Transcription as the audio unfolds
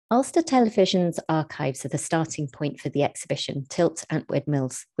Ulster Television's archives are the starting point for the exhibition Tilt at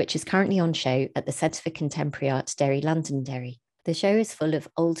Windmills, which is currently on show at the Centre for Contemporary Art Derry Londonderry. The show is full of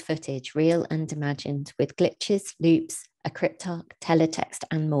old footage, real and imagined, with glitches, loops, a cryptark, teletext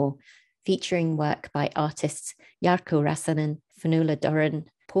and more, featuring work by artists Jarkko Räsänen, Mirjami,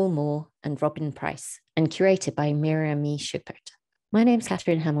 Paul Moore and Robin Price, and curated by Mirjami Schuppert. My name's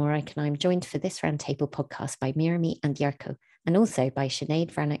Catherine Hemmelreich, and I'm joined for this roundtable podcast by Mirjami and Jarkko, and also by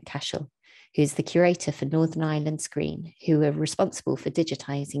Sinéad Bhreathnach-Cashell, who's the curator for Northern Ireland Screen, who are responsible for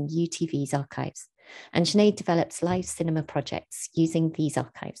digitising UTV's archives. And Sinéad develops live cinema projects using these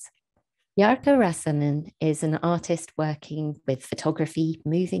archives. Jarkko Räsänen is an artist working with photography,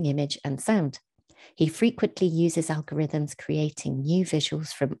 moving image and sound. He frequently uses algorithms creating new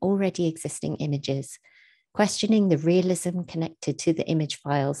visuals from already existing images, questioning the realism connected to the image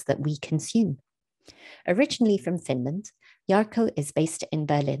files that we consume. Originally from Finland, Jarkko is based in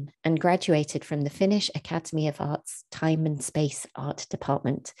Berlin and graduated from the Finnish Academy of Arts Time and Space Art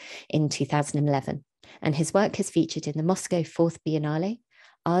Department in 2011, and his work has featured in the Moscow 4th Biennale,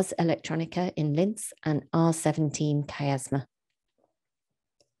 Ars Electronica in Linz, and R17 Chiasma.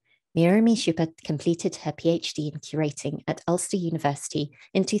 Mirjami Schuppert completed her PhD in curating at Ulster University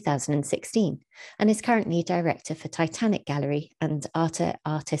in 2016 and is currently director for Titanic Gallery and Arte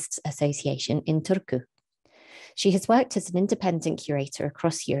Artists Association in Turku. She has worked as an independent curator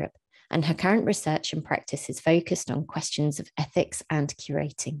across Europe, and her current research and practice is focused on questions of ethics and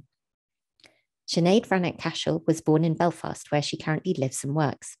curating. Sinéad Bhreathnach-Cashell was born in Belfast, where she currently lives and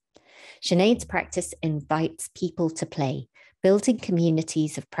works. Sinéad's practice invites people to play, building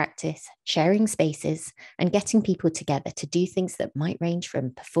communities of practice, sharing spaces, and getting people together to do things that might range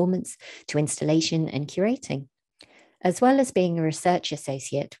from performance to installation and curating. As well as being a research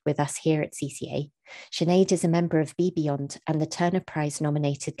associate with us here at CCA, Sinéad is a member of Be Beyond and the Turner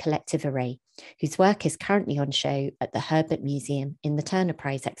Prize-nominated Collective Array, whose work is currently on show at the Herbert Museum in the Turner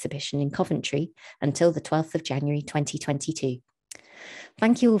Prize exhibition in Coventry until the 12th of January 2022.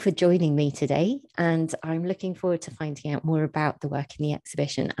 Thank you all for joining me today, and I'm looking forward to finding out more about the work in the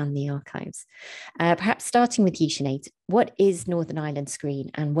exhibition and the archives. Perhaps starting with you, Sinéad, what is Northern Ireland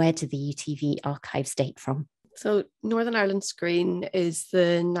Screen and where do the UTV archives date from? So Northern Ireland Screen is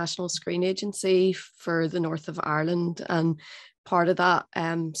the national screen agency for the north of Ireland, and part of that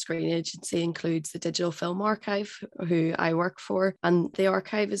screen agency includes the Digital Film Archive, who I work for. And the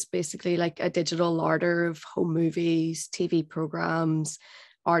archive is basically like a digital larder of home movies, TV programmes,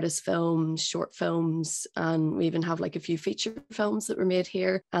 artist films, short films, and we even have like a few feature films that were made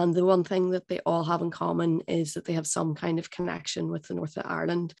here. And the one thing that they all have in common is that they have some kind of connection with the north of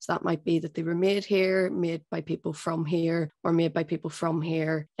Ireland. So that might be that they were made here, made by people from here, or made by people from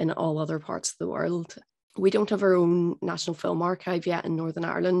here in all other parts of the world. We don't have our own National Film Archive yet in Northern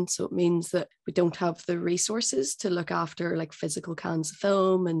Ireland, so it means that we don't have the resources to look after like physical cans of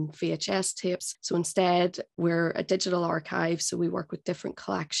film and VHS tapes. So instead, we're a digital archive, so we work with different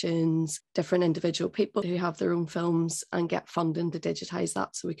collections, different individual people who have their own films and get funding to digitize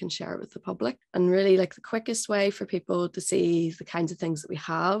that so we can share it with the public. And really like the quickest way for people to see the kinds of things that we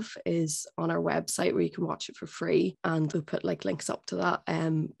have is on our website, where you can watch it for free, and we'll put like links up to that.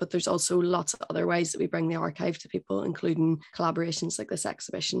 But there's also lots of other ways that we bring the archive to people, including collaborations like this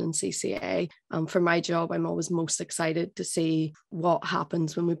exhibition in CCA. For my job, I'm always most excited to see what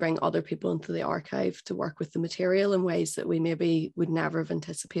happens when we bring other people into the archive to work with the material in ways that we maybe would never have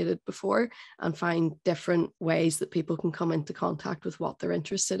anticipated before, and find different ways that people can come into contact with what they're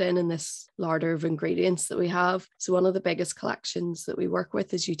interested in this larder of ingredients that we have. So one of the biggest collections that we work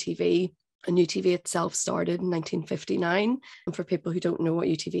with is UTV. And UTV itself started in 1959. And for people who don't know what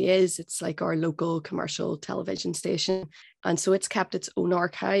UTV is, it's like our local commercial television station. And so it's kept its own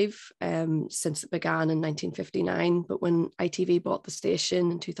archive since it began in 1959. But when ITV bought the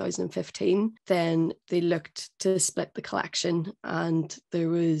station in 2015, then they looked to split the collection. And there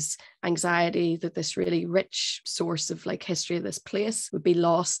was anxiety that this really rich source of like history of this place would be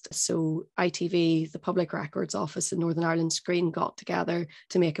lost. So ITV, the Public Records Office in Northern Ireland Screen, got together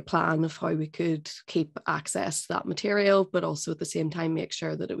to make a plan of how we could keep access to that material, but also at the same time make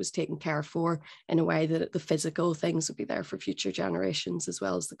sure that it was taken care for in a way that the physical things would be there for future generations as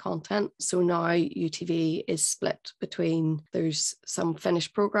well as the content. So now UTV is split between, there's some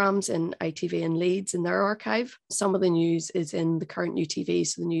finished programmes in ITV and Leeds in their archive. Some of the news is in the current UTV,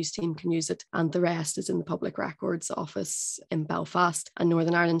 so the news team can use it, and the rest is in the Public Records Office in Belfast. And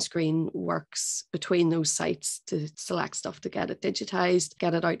Northern Ireland Screen works between those sites to select stuff to get it digitised,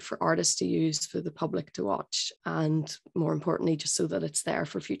 get it out for artists to use, for the public to watch, and more importantly, just so that it's there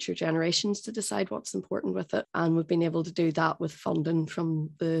for future generations to decide what's important with it. And we've been able to do that with funding from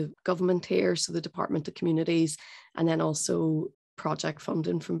the government here, so the Department of Communities, and then also project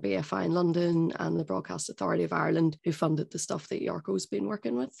funding from BFI in London and the Broadcast Authority of Ireland, who funded the stuff that Jarkko's been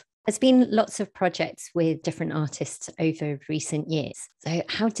working with. There's been lots of projects with different artists over recent years. So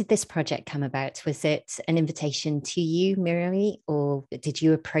how did this project come about? Was it an invitation to you, Mirjami, or did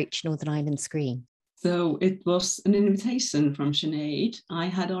you approach Northern Ireland Screen? So it was an invitation from Sinead. I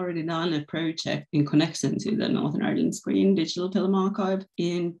had already done a project in connection to the Northern Ireland Screen Digital Film Archive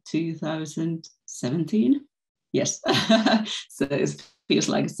in 2017. Yes, so it feels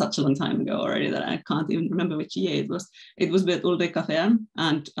like such a long time ago already that I can't even remember which year it was. It was with Ulrika Fern,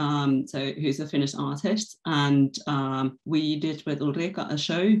 and so who's a Finnish artist, and we did with Ulrika a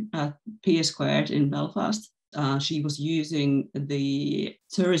show at P Squared in Belfast. She was using the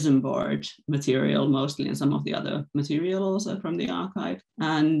tourism board material mostly, and some of the other material also from the archive.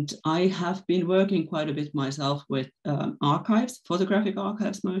 And I have been working quite a bit myself with archives, photographic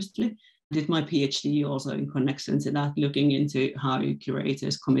archives mostly. Did my PhD also in connection to that, looking into how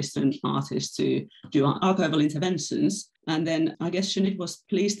curators commission artists to do archival interventions. And then I guess Sinead was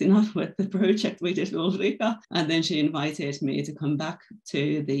pleased enough with the project we did with Ulrika. And then she invited me to come back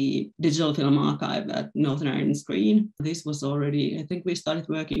to the Digital Film Archive at Northern Ireland Screen. This was already, I think we started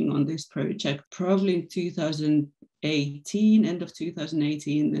working on this project probably in 2018, end of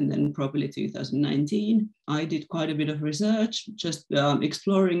 2018, and then probably 2019. I did quite a bit of research, just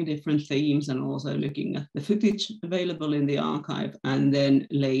exploring different themes and also looking at the footage available in the archive. And then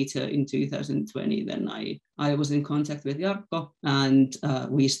later in 2020, then I was in contact with Jarkko, and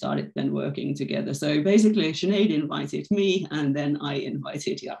we started then working together. So basically Sinead invited me, and then I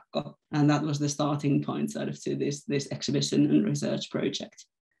invited Jarkko. And that was the starting point sort of to this exhibition and research project.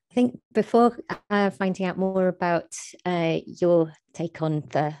 I think before finding out more about your take on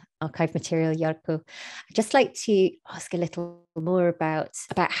the archive material, Jarkko, I'd just like to ask a little more about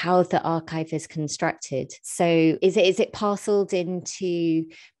how the archive is constructed. So is it parceled into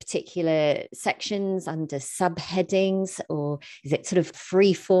particular sections under subheadings, or is it sort of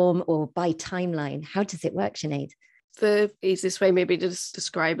free form or by timeline? How does it work, Sinead? The easiest way maybe to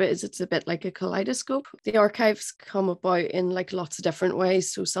describe it is it's a bit like a kaleidoscope. The archives come about in like lots of different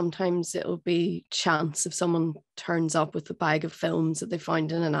ways. So sometimes it'll be chance if someone turns up with a bag of films that they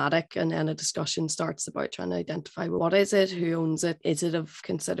found in an attic, and then a discussion starts about trying to identify what is it, who owns it, is it of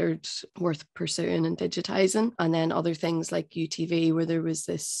considered worth pursuing and digitizing. And then other things like UTV, where there was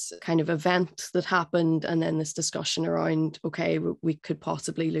this kind of event that happened, and then this discussion around, okay, we could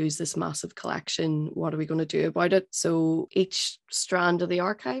possibly lose this massive collection, what are we going to do about it? So each strand of the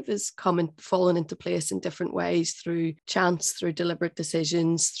archive is falling into place in different ways, through chance, through deliberate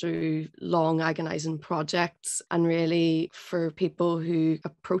decisions, through long agonizing projects. And really, for people who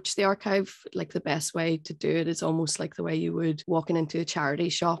approach the archive, like the best way to do it is almost like the way you would walking into a charity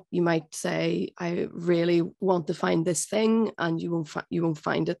shop. You might say, I really want to find this thing, and you won't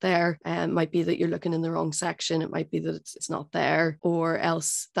find it there. It might be that you're looking in the wrong section. It might be that it's not there, or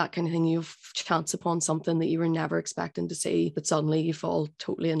else that kind of thing, you've chance upon something that you were never expecting to see, but suddenly you fall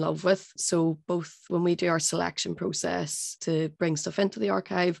totally in love with. So both when we do our selection process to bring stuff into the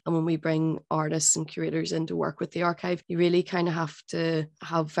archive, and when we bring artists and curators in to work with the archive, you really kind of have to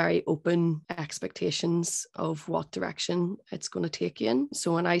have very open expectations of what direction it's going to take you in.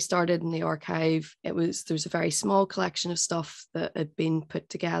 So when I started in the archive, there's a very small collection of stuff that had been put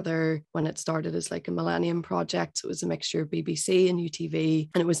together when it started as like a Millennium project. So it was a mixture of BBC and UTV,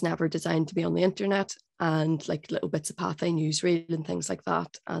 and it was never designed to be on the internet, and like little bits of Pathé newsreel and things like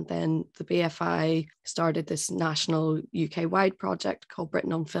that. And then the BFI started this national UK-wide project called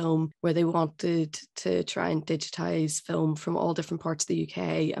Britain on Film, where they wanted to try and digitise film from all different parts of the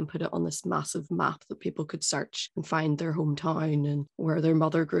UK and put it on this massive map that people could search and find their hometown and where their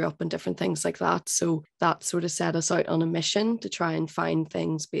mother grew up and different things like that. So that sort of set us out on a mission to try and find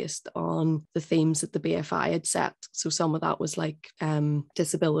things based on the themes that the BFI had set. So some of that was like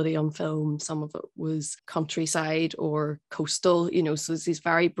disability on film, some of it was countryside or coastal, so there's these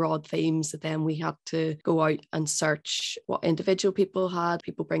very broad themes that then we had to go out and search what individual people had,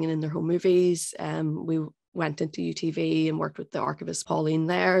 people bringing in their home movies. We went into UTV and worked with the archivist Pauline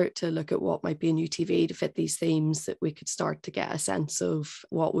there to look at what might be in UTV to fit these themes, that we could start to get a sense of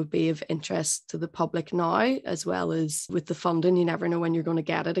what would be of interest to the public now, as well as with the funding, you never know when you're going to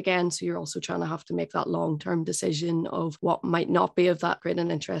get it again. So you're also trying to have to make that long-term decision of what might not be of that great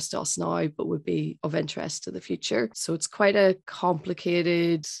an interest to us now, but would be of interest to the future. So it's quite a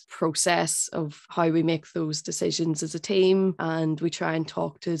complicated process of how we make those decisions as a team. And we try and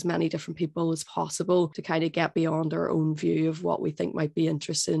talk to as many different people as possible to kind kind of get beyond our own view of what we think might be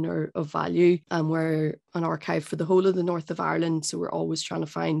interesting or of value. And we're an archive for the whole of the north of Ireland, so we're always trying to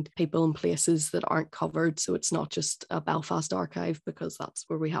find people and places that aren't covered. So it's not just a Belfast archive, because that's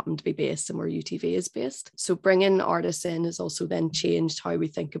where we happen to be based and where UTV is based. So bringing artists in has also then changed how we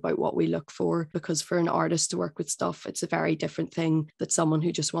think about what we look for, because for an artist to work with stuff, it's a very different thing that someone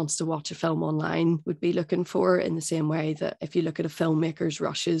who just wants to watch a film online would be looking for, in the same way that if you look at a filmmaker's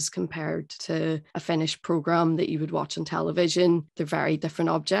rushes compared to a finished program that you would watch on television, they're very different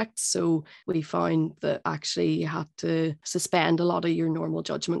objects. So we found that actually you had to suspend a lot of your normal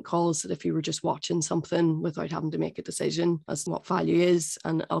judgment calls, that if you were just watching something without having to make a decision as to what value is,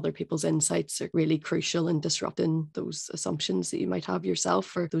 and other people's insights are really crucial in disrupting those assumptions that you might have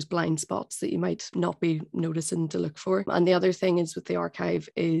yourself, or those blind spots that you might not be noticing to look for. And the other thing is with the archive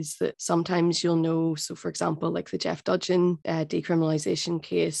is that sometimes you'll know, so for example, like the Jeff Dudgeon decriminalisation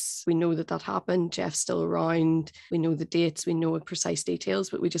case, we know that that happened, Jeff's still around, we know the dates, we know precise details,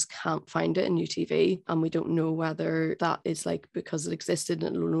 but we just can't find it in UTV. And we don't know whether that is like because it existed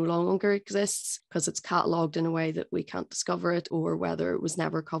and it no longer exists, because it's catalogued in a way that we can't discover it, or whether it was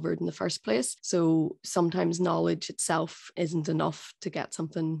never covered in the first place. So sometimes knowledge itself isn't enough to get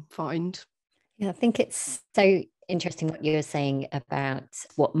something found. Yeah, I think it's so interesting what you're saying about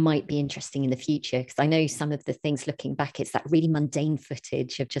what might be interesting in the future, because I know some of the things looking back, it's that really mundane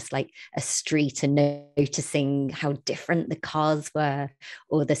footage of just like a street and noticing how different the cars were,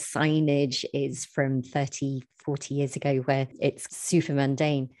 or the signage is from 30, 40 years ago, where it's super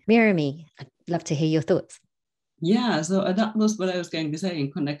mundane. Mirjami, I'd love to hear your thoughts. Yeah, so that was what I was going to say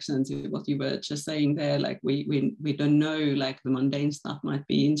in connection to what you were just saying there. Like we don't know, like the mundane stuff might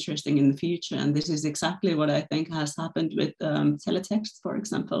be interesting in the future, and this is exactly what I think has happened with Teletext, for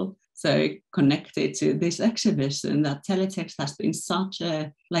example. So connected to this exhibition, that Teletext has been such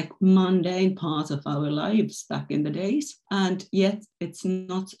a like mundane part of our lives back in the days, and yet it's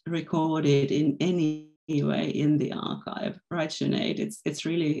not recorded in any way in the archive, right, Sinead?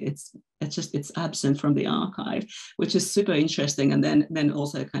 It's absent from the archive, which is super interesting. And then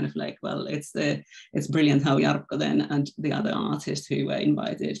also kind of like, well, it's brilliant how Jarkko then and the other artists who were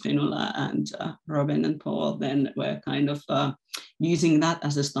invited, Fionnuala and Robin and Paul, then were kind of using that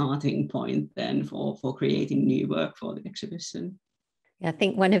as a starting point then for creating new work for the exhibition. I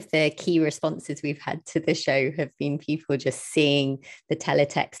think one of the key responses we've had to the show have been people just seeing the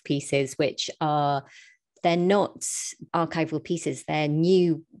Teletext pieces, which they're not archival pieces, they're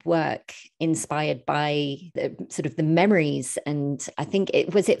new work inspired by the memories. And I think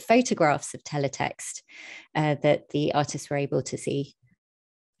it was photographs of Teletext that the artists were able to see.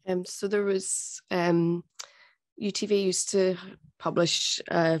 So there was UTV used to publish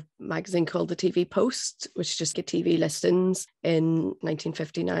a magazine called the TV Post, which just get TV listings in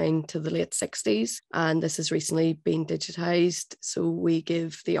 1959 to the late 60s. And this has recently been digitized. So we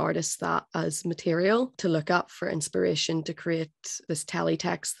give the artists that as material to look at for inspiration to create this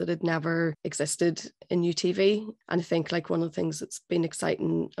teletext that had never existed in UTV. And I think like one of the things that's been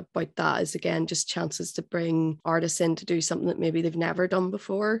exciting about that is, again, just chances to bring artists in to do something that maybe they've never done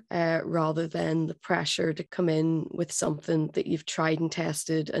before, rather than the pressure to come in with something that you've tried and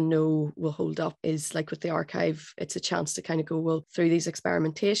tested and know will hold up. Is like with the archive, it's a chance to kind of go, well, through these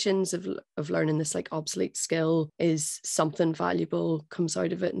experimentations of learning this like obsolete skill, is something valuable comes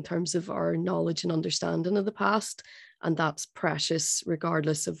out of it in terms of our knowledge and understanding of the past. And that's precious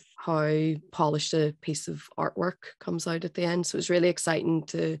regardless of how polished a piece of artwork comes out at the end. So it's really exciting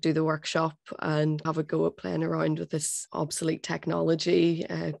to do the workshop and have a go at playing around with this obsolete technology,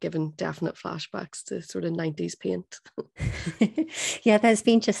 giving definite flashbacks to sort of 90s paint. Yeah, there's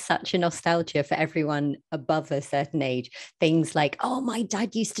been just such a nostalgia for everyone above a certain age. Things like, oh, my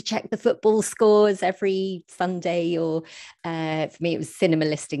dad used to check the football scores every Sunday, or for me, it was cinema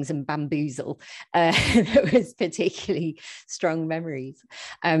listings and Bamboozle. That was particularly strong memories.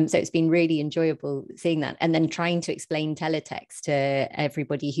 So it's been really enjoyable seeing that, and then trying to explain Teletext to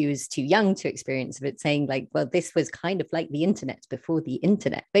everybody who was too young to experience it, saying like, well, this was kind of like the internet before the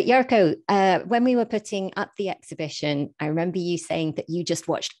internet. But Jarkko, when we were putting up the exhibition, I remember you saying that you just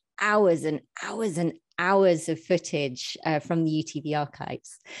watched hours and hours and hours of footage from the UTV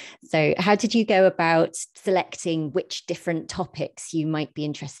archives. So how did you go about selecting which different topics you might be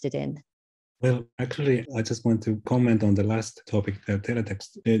interested in? Well, actually, I just want to comment on the last topic, the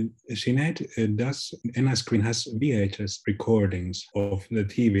Teletext. Sinead, does NI Screen has VHS recordings of the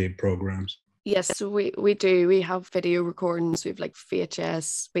TV programs? Yes, so we do. We have video recordings. We have like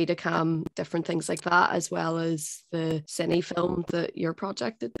VHS, Betacam, different things like that, as well as the cine film that your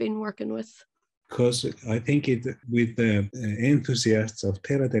project had been working with. because I think it, with the enthusiasts of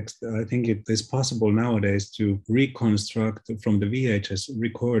teletext, I think it is possible nowadays to reconstruct from the VHS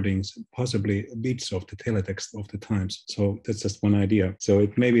recordings possibly bits of the teletext of the times. So that's just one idea. So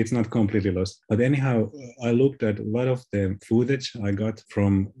maybe it's not completely lost. But anyhow, I looked at a lot of the footage I got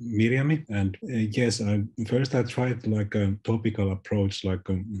from Mirjami, and yes, I tried like a topical approach, like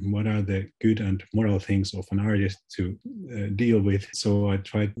what are the good and moral things of an artist to deal with. So I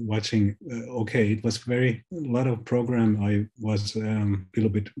tried watching. It was a lot of program. I was a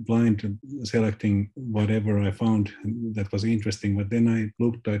little bit blind selecting whatever I found that was interesting. But then I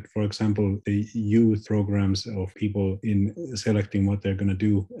looked at, for example, the youth programs of people in selecting what they're going to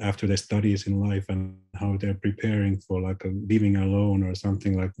do after their studies in life and how they're preparing for like a living alone or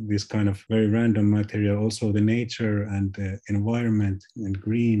something like this kind of very random material. Also the nature and the environment and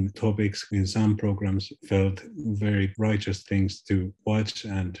green topics in some programs felt very righteous things to watch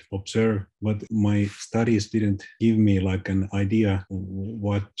and observe. But my studies didn't give me like an idea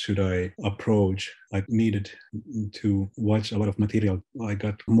what should I approach. I needed to watch a lot of material. I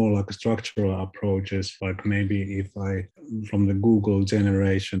got more like structural approaches, like maybe if I, from the Google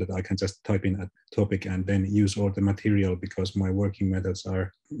generation, that I can just type in a topic and then use all the material, because my working methods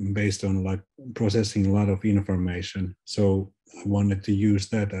are based on like processing a lot of information. So I wanted to use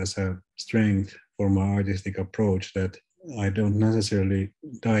that as a strength for my artistic approach, that I don't necessarily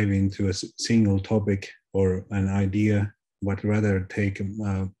dive into a single topic or an idea, but rather take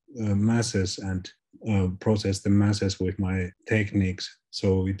masses and process the masses with my techniques.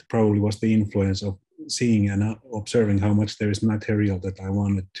 So it probably was the influence of seeing and observing how much there is material that I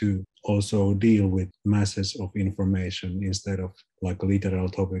wanted to also deal with masses of information instead of like literal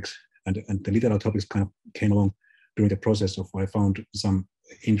topics. And the literal topics kind of came along during the process of, I found some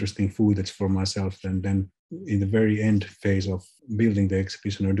interesting footage for myself, and then in the very end phase of building the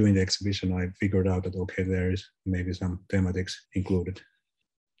exhibition or doing the exhibition, I figured out that okay, there is maybe some thematics included.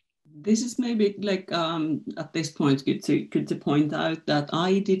 This is maybe like at this point good to point out that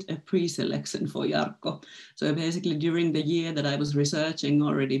I did a pre-selection for Jarkko. So basically during the year that I was researching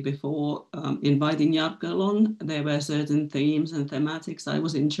already before inviting Jarkko along, there were certain themes and thematics I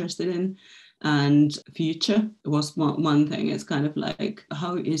was interested in. And future was one thing. It's kind of like,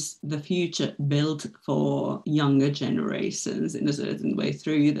 how is the future built for younger generations in a certain way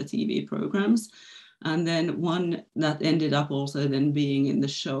through the TV programs? And then one that ended up also then being in the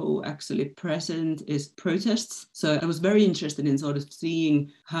show actually present is protests. So I was very interested in sort of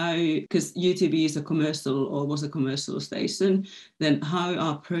seeing how, because UTV is a commercial or was a commercial station, then how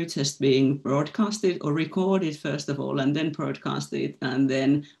are protests being broadcasted or recorded first of all, and then broadcasted, and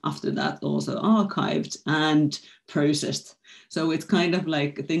then after that also archived and processed. So it's kind of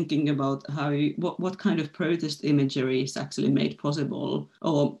like thinking about how what kind of protest imagery is actually made possible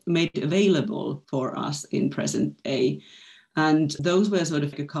or made available for us in present day. And those were sort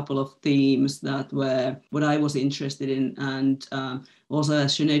of a couple of themes that were what I was interested in. And also,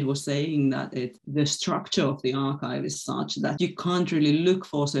 as Sinead was saying, that the structure of the archive is such that you can't really look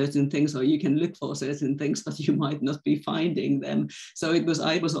for certain things, or you can look for certain things, but you might not be finding them. So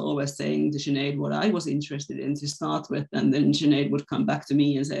I was always saying to Sinead what I was interested in to start with. And then Sinead would come back to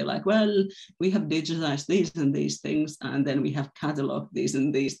me and say like, well, we have digitized these and these things, and then we have cataloged these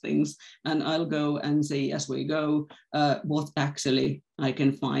and these things. And I'll go and see as we go what actually I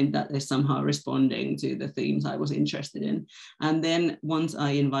can find that is somehow responding to the themes I was interested in. And then once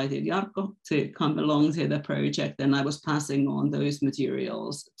I invited Jarkko to come along to the project, then I was passing on those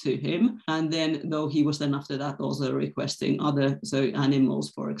materials to him. And then though he was then after that also requesting other, so animals,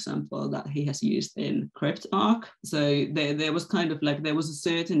 for example, that he has used in cryptark. So there was kind of like, there was a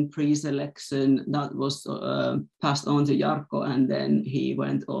certain pre-selection that was passed on to Jarkko, and then he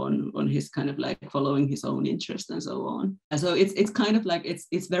went on his kind of like following his own interest and so on. And so it's kind of like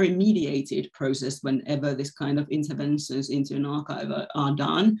it's very mediated process whenever this kind of interventions into an archive are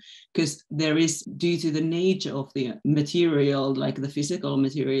done, because there is, due to the nature of the material, like the physical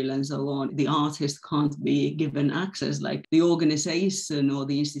material and so on, the artist can't be given access. Like the organization or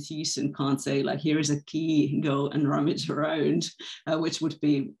the institution can't say like, here is a key, go and rummage around, which would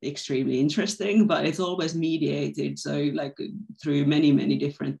be extremely interesting, but it's always mediated, so like through many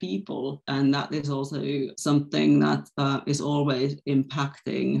different people. And that is also something that is always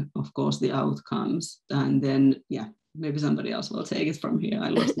impacting, of course, the outcomes. And then, yeah, maybe somebody else will take it from here. I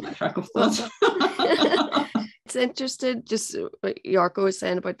lost my track of thought. It's interesting, just what Jarkko was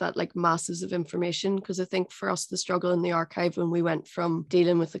saying about that, like masses of information, because I think for us, the struggle in the archive when we went from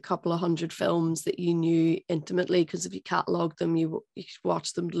dealing with a couple of hundred films that you knew intimately, because if you catalogue them, you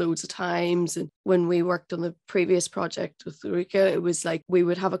watch them loads of times. And when we worked on the previous project with Ulrika, it was like we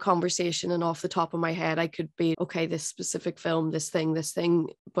would have a conversation and off the top of my head, I could be, okay, this specific film, this thing.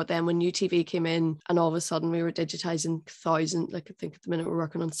 But then when UTV came in and all of a sudden we were digitizing 1,000, like I think at the minute we're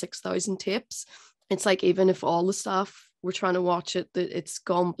working on 6,000 tapes. It's like, even if all the staff were trying to watch it, that it's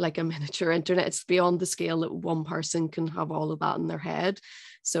gone like a miniature internet. It's beyond the scale that one person can have all of that in their head.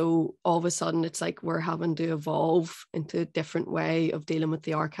 So all of a sudden it's like we're having to evolve into a different way of dealing with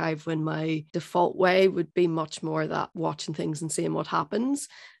the archive, when my default way would be much more that watching things and seeing what happens.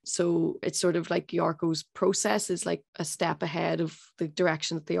 So it's sort of like Jarkko's process is like a step ahead of the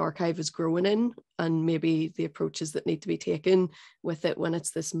direction that the archive is growing in, and maybe the approaches that need to be taken with it when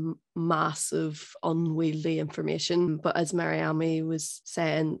it's this massive, unwieldy information. But as Mirjami was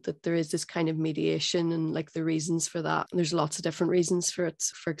saying, that there is this kind of mediation and like the reasons for that. And there's lots of different reasons for it.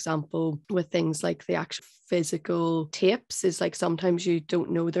 For example, with things like the actual physical tapes, is like sometimes you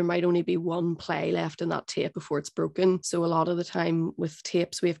don't know, there might only be one play left in that tape before it's broken. So a lot of the time with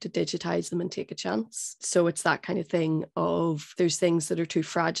tapes, we have to digitize them and take a chance. So it's that kind of thing of, there's things that are too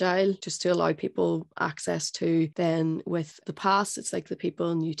fragile just to allow people access to. Then with the past, it's like the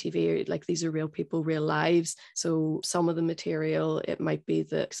people in UTV, like these are real people, real lives. So some of the material, it might be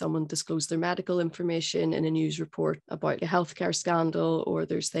that someone disclosed their medical information in a news report about a healthcare scandal, or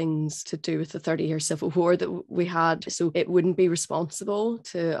there's things to do with the 30-year civil war that we had. So it wouldn't be responsible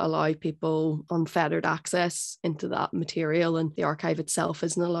to allow people unfettered access into that material, and the archive itself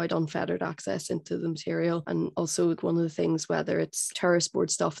isn't allowed unfettered access into the material. And also one of the things, whether it's tourist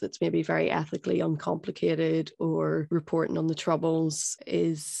board stuff that's maybe very ethically uncomplicated, or reporting on the troubles,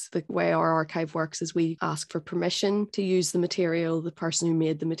 is the way our archive works is we ask for permission to use the material. The person who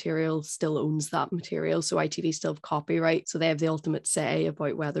made the material still owns that material. So ITV still have copyright. So they have the ultimate say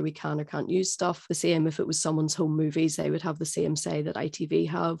about whether we can or can't use stuff. The same if it was someone's home movies, they would have the same say that ITV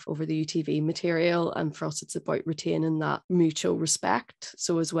have over the UTV material. And for us, it's about retaining that mutual respect.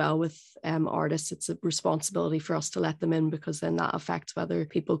 So as well with artists, it's a responsibility for us to let them in, because then that affects whether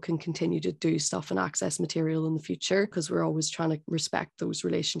people can continue to do stuff and access material in the future, because we're always trying to respect those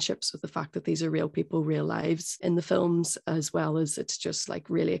relationships with the fact that these are real people, real lives in the films, as well as it's just like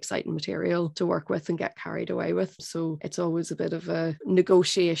really exciting material to work with and get carried away with. So it's always a bit of a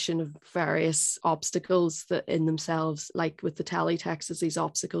negotiation of various obstacles that in themselves, like with the teletext, as these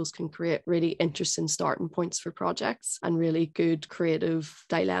obstacles can create really interesting starting points for projects and really good creative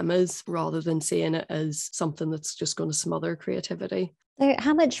dilemmas, rather than seeing it as something that's just going to smother creativity. So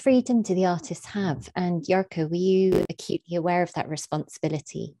how much freedom do the artists have? And Jarkko, were you acutely aware of that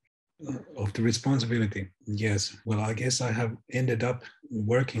responsibility? Of the responsibility, yes. Well, I guess I have ended up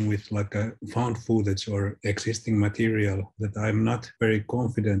working with like a found footage or existing material that I'm not very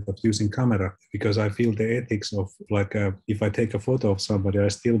confident of using camera, because I feel the ethics of like if I take a photo of somebody, I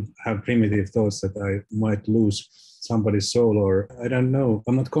still have primitive thoughts that I might lose somebody's soul, or I don't know.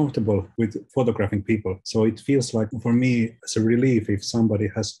 I'm not comfortable with photographing people. So it feels like for me it's a relief if somebody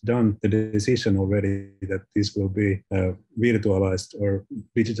has done the decision already that this will be virtualized or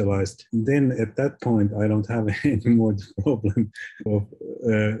digitalized. Then at that point, I don't have any more problem of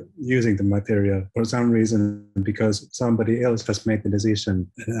using the material for some reason, because somebody else has made the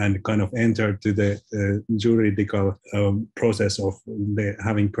decision and kind of entered to the juridical process of the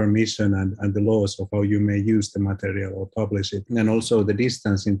having permission and the laws of how you may use the material or publish it. And also the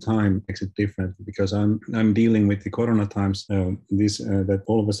distance in time makes it different, because I'm dealing with the Corona times, that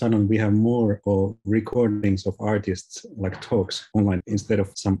all of a sudden we have more recordings of artists like talks online instead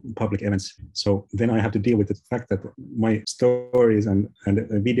of some public events. So then I have to deal with the fact that my stories and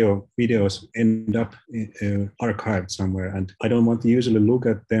videos end up archived somewhere, and I don't want to usually look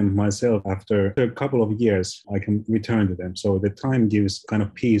at them myself. After a couple of years I can return to them, so the time gives kind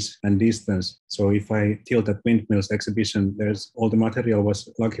of peace and distance. So if I tilt at Windmills exhibition, all the material was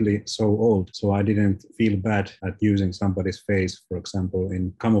luckily so old, so I didn't feel bad at using somebody's face, for example,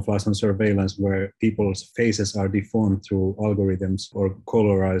 in camouflage and surveillance, where people's faces are deformed through algorithms or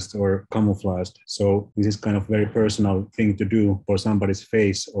colorized or camouflaged. So this is kind of very personal thing to do for somebody's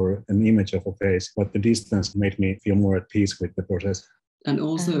face or an image of a face, but the distance made me feel more at peace with the process. And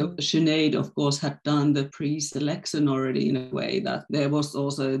also Sinead, of course, had done the pre-selection already in a way that there was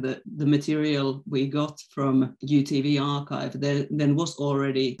also the material we got from UTV archive. There then was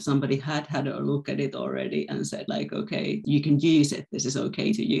already, somebody had a look at it already and said like, okay, you can use it. This is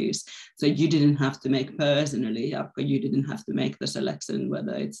okay to use. So you didn't have to make personally, Jarkko, you didn't have to make the selection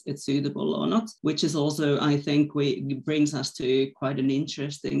whether it's suitable or not, which is also, I think, brings us to quite an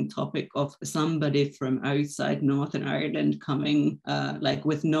interesting topic of somebody from outside Northern Ireland coming like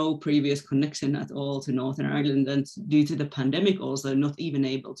with no previous connection at all to Northern Ireland, and due to the pandemic also not even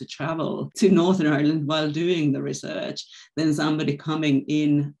able to travel to Northern Ireland while doing the research, then somebody coming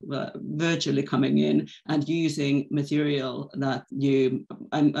in, virtually coming in and using material that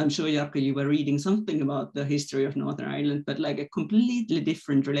I'm sure, Jarkko, you were reading something about the history of Northern Ireland, but like a completely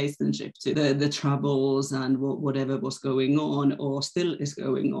different relationship to the troubles and whatever was going on or still is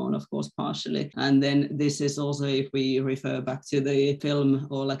going on, of course, partially. And then this is also, if we refer back to the film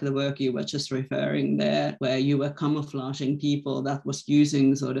or like the work you were just referring there, where you were camouflaging people that was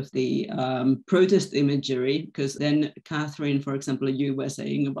using sort of the protest imagery, because then Catherine, for example, you were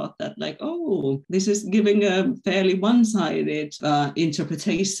saying about that, like, oh, this is giving a fairly one-sided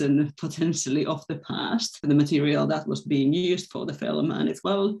interpretation potentially of the past, the material that was being used for the film. And it's,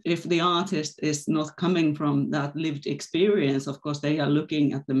 well, if the artist is not coming from that lived experience, of course, they are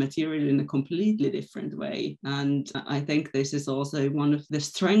looking at the material in a completely different way. And I think this is also one of the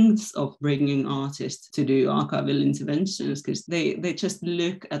strengths of bringing artists to do archival interventions, because they just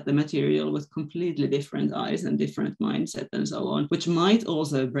look at the material with completely different eyes and different mindset and so on, which might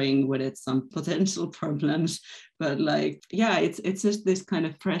also bring with it some potential problems. But like, yeah, it's just this kind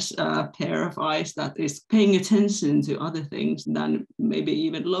of fresh pair of eyes that is paying attention to other things than maybe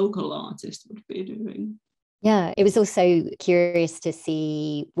even local artists would be doing. Yeah, it was also curious to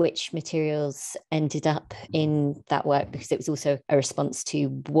see which materials ended up in that work, because it was also a response to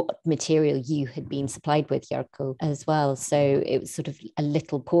what material you had been supplied with, Jarkko, as well. So it was sort of a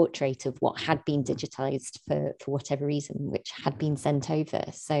little portrait of what had been digitized for whatever reason, which had been sent over.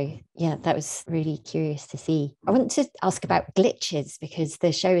 So yeah, that was really curious to see. I want to ask about glitches, because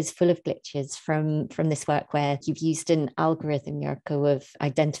the show is full of glitches from this work where you've used an algorithm, Jarkko, of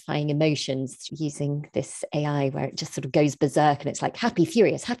identifying emotions using this AI, where it just sort of goes berserk and it's like happy,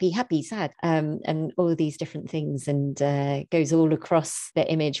 furious, happy, sad, and all of these different things, and goes all across the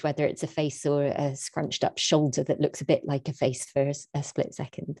image, whether it's a face or a scrunched up shoulder that looks a bit like a face for a split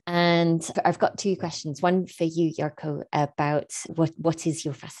second. And I've got two questions, one for you, Jarkko, about what is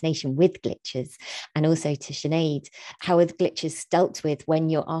your fascination with glitches, and also to Sinead, how are the glitches dealt with when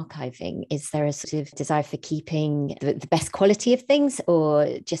you're archiving? Is there a sort of desire for keeping the best quality of things,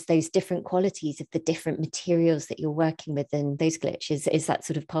 or just those different qualities of the different materials that you're working with and those glitches? Is that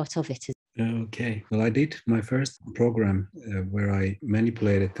sort of part of it? Okay, well, I did my first program where I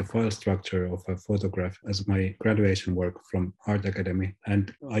manipulated the file structure of a photograph as my graduation work from Art Academy.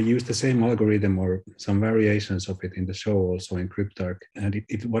 And I used the same algorithm or some variations of it in the show also in cryptark. And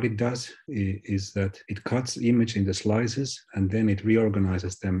what it does is that it cuts image into slices and then it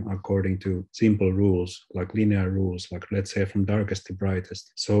reorganizes them according to simple rules, like linear rules, like let's say from darkest to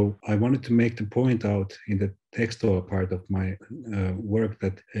brightest. So I wanted to make the point out in the textual part of my work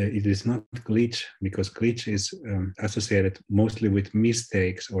that it is not glitch, because glitch is associated mostly with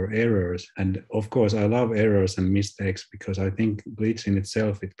mistakes or errors. And of course, I love errors and mistakes, because I think glitch in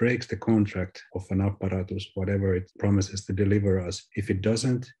itself, it breaks the contract of an apparatus, whatever it promises to deliver us. If it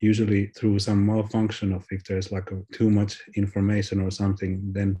doesn't, usually through some malfunction of if there's like too much information or something,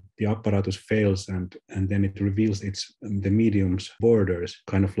 then the apparatus fails and then it reveals the medium's borders,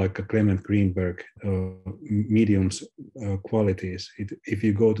 kind of like a Clement Greenberg medium's qualities. If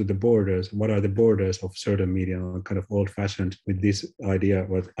you go to the borders, what are the borders of certain medium? Kind of old-fashioned with this idea,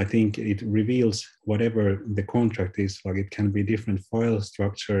 but I think it reveals whatever the contract is. Like it can be different file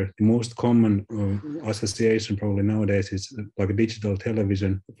structure. The most common association probably nowadays is like a digital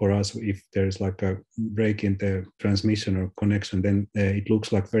television for us. If there's like a break in the transmission or connection, then it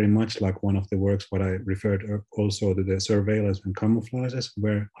looks like very much like one of the works what I referred also to the surveillance and camouflages,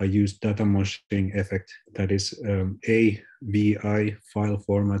 where I use data moshing effect, that is AVI file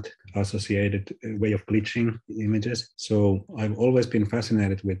format associated way of glitching images. So I've always been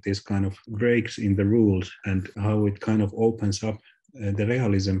fascinated with this kind of breaks in the rules and how it kind of opens up the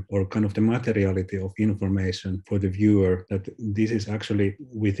realism or kind of the materiality of information for the viewer, that this is actually,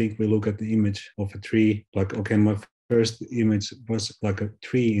 we think we look at the image of a tree, like, okay, my first image was like a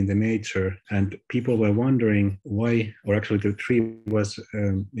tree in the nature, and people were wondering why, or actually the tree was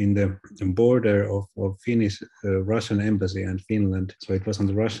in the border of Finnish Russian embassy and Finland, so it was on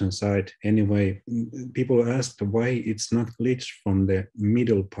the Russian side. Anyway, people asked why it's not glitched from the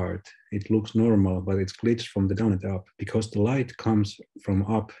middle part. It looks normal, but it's glitched from the down and up, because the light comes from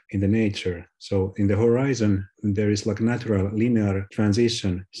up in the nature. So in the horizon, there is like natural linear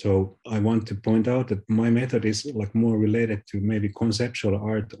transition. So I want to point out that my method is like more related to maybe conceptual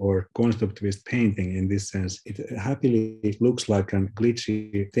art or constructivist painting in this sense. It happily looks like a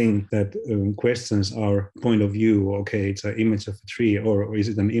glitchy thing that questions our point of view. Okay, it's an image of a tree, or is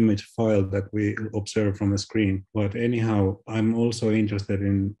it an image file that we observe from a screen? But anyhow, I'm also interested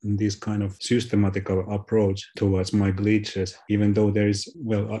in this kind of systematical approach towards my glitches, even though there is,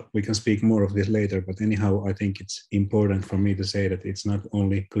 well, we can speak more of this later, but anyhow, I think it's important for me to say that it's not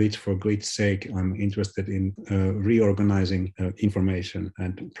only glitch for glitch's sake. I'm interested in reorganizing information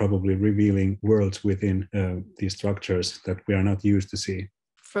and probably revealing worlds within these structures that we are not used to see.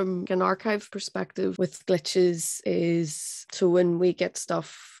 From an archive perspective with glitches is, so when we get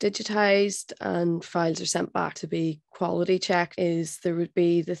stuff digitized and files are sent back to be quality checked, is there would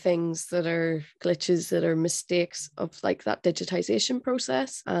be the things that are glitches that are mistakes of like that digitization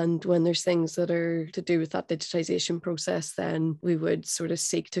process. And when there's things that are to do with that digitization process, then we would sort of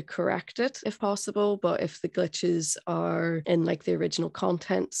seek to correct it if possible. But if the glitches are in like the original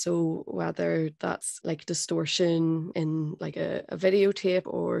content, so whether that's like distortion in like a videotape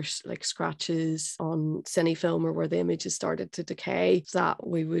or like scratches on cine film or where the image has started to decay, that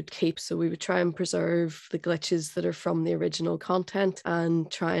we would keep. So we would try and preserve the glitches that are from the original content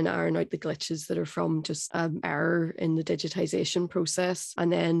and try and iron out the glitches that are from just error in the digitization process.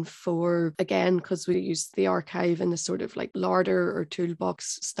 And then for, again, because we use the archive in this sort of like larder or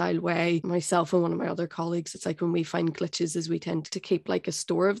toolbox style way, myself and one of my other colleagues, it's like when we find glitches is we tend to keep like a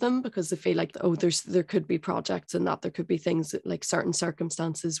store of them, because they feel like, oh, there could be projects and that there could be things that like certain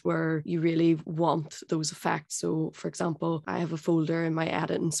circumstances where you really want those effects. So for example, I have a folder in my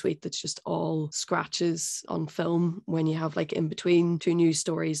editing suite that's just all scratches on film. When you have like in between two news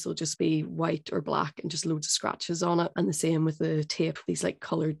stories, they'll just be white or black and just loads of scratches on it. And the same with the tape, these like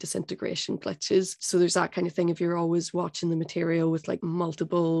colored disintegration glitches. So there's that kind of thing if you're always watching the material with like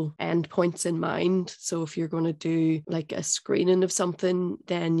multiple endpoints in mind. So if you're going to do like a screening of something,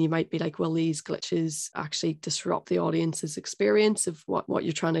 then you might be like, well, these glitches actually disrupt the audience's experience of what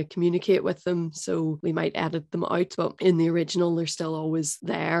you're trying to communicate with them. So we might edit them out, but in the original, they're still always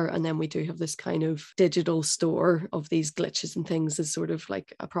there. And then we do have this kind of digital store of these glitches and things as sort of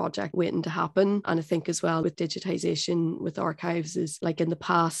like a project waiting to happen. And I think as well with digitization with archives is like in the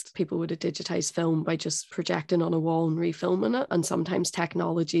past, people would have digitized film by just projecting on a wall and refilming it. And sometimes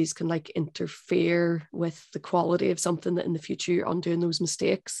technologies can like interfere with the quality of something that in the future you're undoing those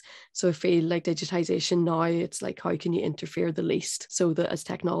mistakes. So I feel like digitization now, it's like, how can you interfere the least so that as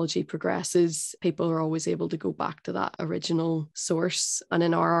technology progresses, people are always able to go back to that original source. And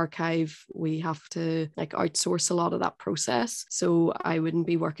in our archive, we have to like outsource a lot of that process. So I wouldn't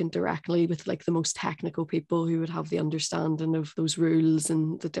be working directly with like the most technical people who would have the understanding of those rules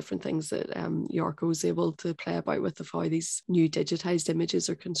and the different things that Jarkko is able to play about with of how these new digitized images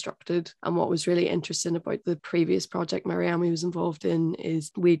are constructed. And what was really interesting about the previous project Mirjami was involved in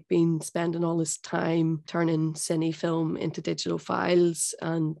is we'd been spending all this time turning cine film into digital files,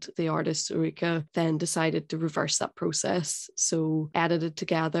 and the artist Ulrika then decided to reverse that process. So edited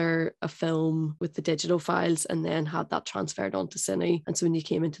together a film with the digital files and then had that transferred onto cine. And so when you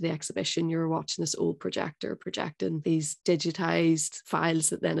came into the exhibition, you were watching this old projector projecting these digitized files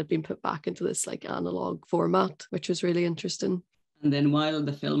that then had been put back into this like analog format, which was really interesting. And then while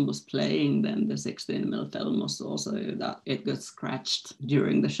the film was playing, then the 16mm film was also that it got scratched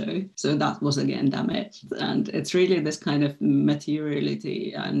during the show. So that was again damaged. And it's really this kind of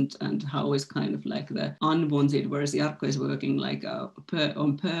materiality and how is kind of like the unwanted, whereas Jarkko is working like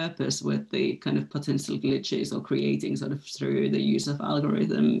on purpose with the kind of potential glitches or creating sort of through the use of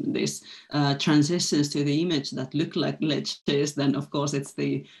algorithm, this transitions to the image that look like glitches. Then of course it's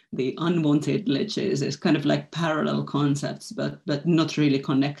the unwanted glitches. It's kind of like parallel concepts, but not really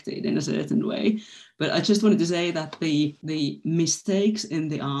connected in a certain way. But I just wanted to say that the mistakes in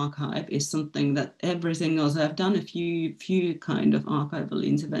the archive is something that every single, so I've done a few kind of archival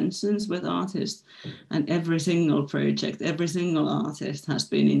interventions with artists, and every single project, every single artist has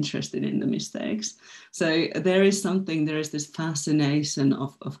been interested in the mistakes. So there is this fascination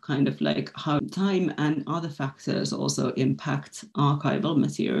of kind of like how time and other factors also impact archival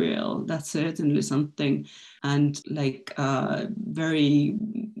material. That's certainly something, and like very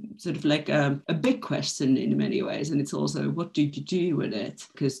sort of like a big question in many ways. And it's also, what do you do with it?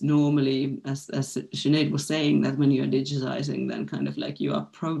 Because normally, as Sinead was saying, that when you're digitizing, then kind of like you are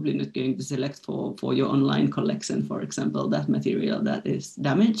probably not going to select for your online collection, for example, that material that is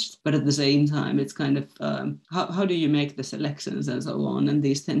damaged. But at the same time, it's kind of how do you make the selections and so on? And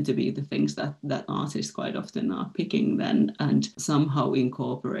these tend to be the things that artists quite often are picking then and somehow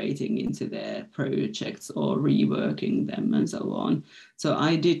incorporating into their projects or reworking them and so on. So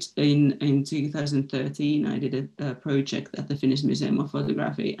I did in 2013, I did a project at the Finnish Museum of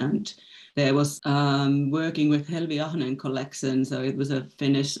Photography, and there was working with Helvi Ahnen collection. So it was a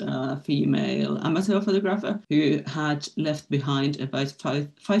Finnish female amateur photographer who had left behind about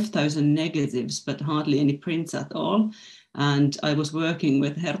 5,000 negatives, but hardly any prints at all. And I was working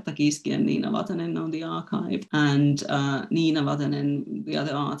with Hertta Kiski and Niina Vatanen on the archive. And Niina Vatanen, the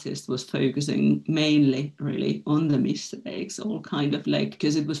other artist, was focusing mainly really on the mistakes, all kind of like,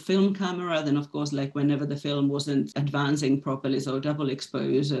 because it was film camera, then of course, like whenever the film wasn't advancing properly, so double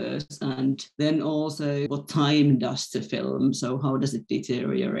exposures, and then also what time does the film, so how does it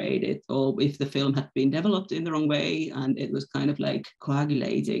deteriorate it, or if the film had been developed in the wrong way and it was kind of like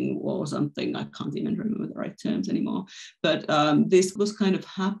coagulating or something, I can't even remember the right terms anymore. But this was kind of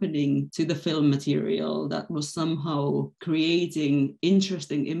happening to the film material that was somehow creating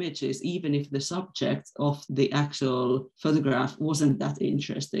interesting images, even if the subject of the actual photograph wasn't that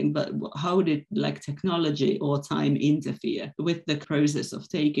interesting. But how did like technology or time interfere with the process of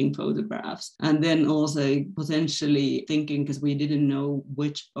taking photographs? And then also potentially thinking, because we didn't know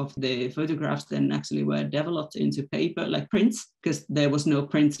which of the photographs then actually were developed into paper, like prints, because there was no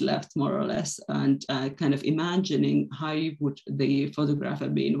prints left more or less, and kind of imagining how would the photographer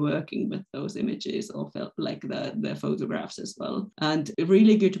been working with those images or felt like the photographs as well. And a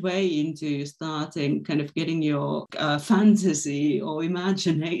really good way into starting kind of getting your fantasy or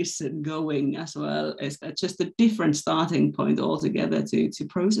imagination going as well is just a different starting point altogether to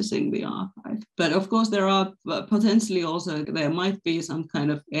processing the archive. But of course there are potentially also, there might be some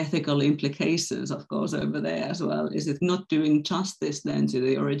kind of ethical implications of course over there as well. Is it not doing justice then to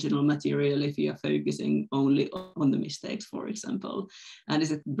the original material if you are focusing only on the mistakes, for example, and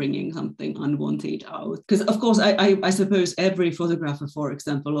is it bringing something unwanted out? Because of course I suppose every photographer, for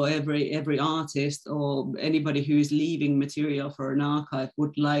example, or every artist or anybody who is leaving material for an archive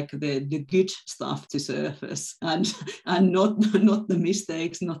would like the good stuff to surface and not the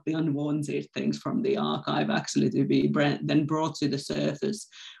mistakes, not the unwanted things from the archive actually to be then brought to the surface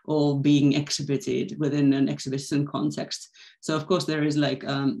or being exhibited within an exhibition context. So of course there is like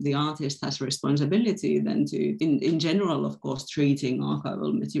the artist has responsibility then to in general, of course, treating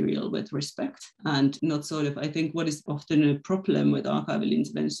archival material with respect and not sort of, I think what is often a problem with archival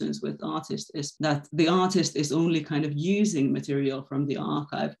interventions with artists is that the artist is only kind of using material from the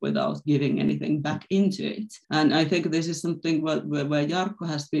archive without giving anything back into it. And I think this is something where Jarkko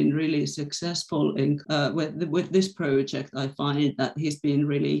has been really successful in with this project. I find that he's been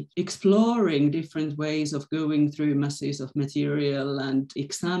really exploring different ways of going through masses of material and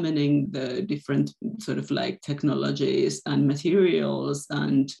examining the different sort of like technologies and materials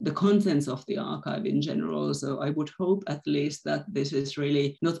and the contents of the archive in general. So I would hope at least that this is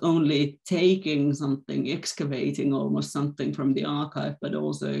really not only taking something, excavating almost something from the archive, but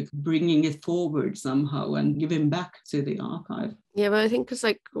also bringing it forward somehow and giving back to the archive. Yeah, but I think it's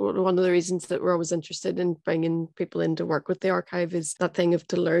like one of the reasons that we're always interested in bringing people in to work with the archive is that thing of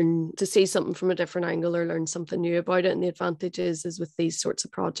to learn, to see something from a different angle or learn something new about it. And the advantage is with these sorts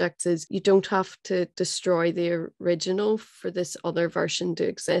of projects is you don't have to destroy the original for this other version to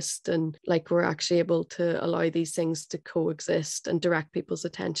exist. And like we're actually able to allow these things to coexist and direct people's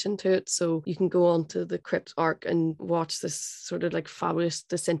attention to it. So you can go onto the cryptark and watch this sort of like fabulous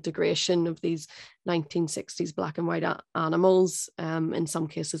disintegration of these 1960s black and white animals, in some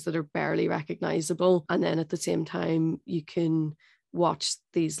cases that are barely recognizable. And then at the same time, you can watch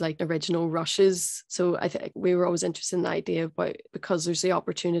these like original rushes. So I think we were always interested in the idea about, because there's the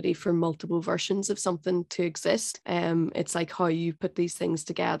opportunity for multiple versions of something to exist. It's like how you put these things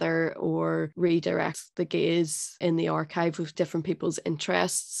together or redirect the gaze in the archive with different people's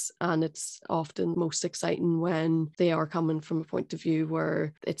interests. And it's often most exciting when they are coming from a point of view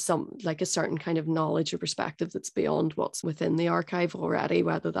where it's some like a certain kind of knowledge or perspective that's beyond what's within the archive already,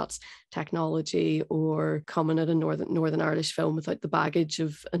 whether that's technology or coming at a Northern Irish film without the baggage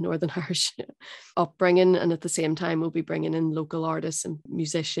of a Northern Irish upbringing. And at the same time, we'll be bringing in local artists and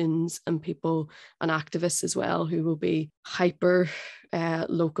musicians and people and activists as well, who will be hyper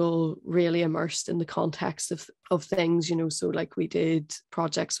local, really immersed in the context of things, you know. So like we did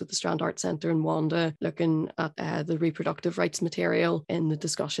projects with the Strand Art Centre in Wanda looking at the reproductive rights material in the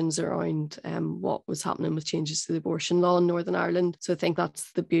discussions around what was happening with changes to the abortion law in Northern Ireland. So I think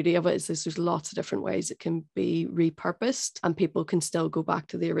that's the beauty of it, is there's lots of different ways it can be repurposed, and people can still go back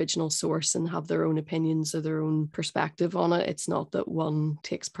to the original source and have their own opinions or their own perspective on it. It's not that one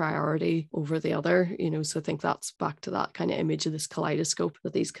takes priority over the other, you know. So I think that's back to that kind of image of this kaleidoscope,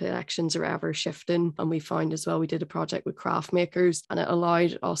 that these collections are ever shifting. And we found as well, we did a project with craft makers, and it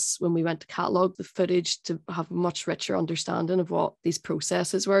allowed us, when we went to catalogue the footage, to have a much richer understanding of what these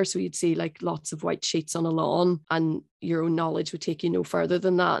processes were. So you'd see like lots of white sheets on a lawn, and your own knowledge would take you no further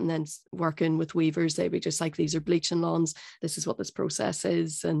than that. And then working with weavers, they'd be just like, these are bleaching lawns, this is what this process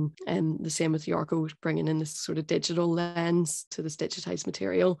is. And the same with Jarkko, bringing in this sort of digital lens to this digitized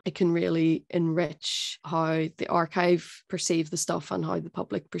material. It can really enrich how the archive perceive the stuff and how the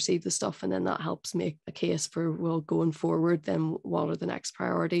public perceive the stuff. And then that helps make a case for, well, going forward, then what are the next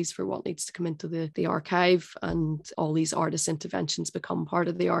priorities for what needs to come into the archive? And all these artist interventions become part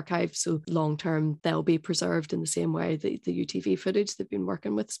of the archive. So long term, they'll be preserved in the same way the UTV footage they've been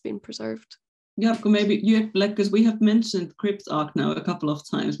working with has been preserved. Jarkko, maybe you have, like, because we have mentioned cryptark now a couple of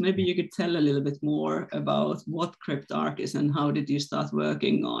times, maybe you could tell a little bit more about what cryptark is and how did you start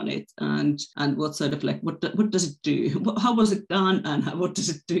working on it, and what sort of, like, what does it do? How was it done, and what does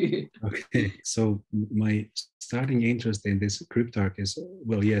it do? Okay, so my starting interest in this cryptark is,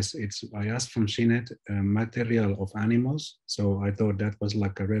 well, yes, I asked from Sinéad material of animals. So I thought that was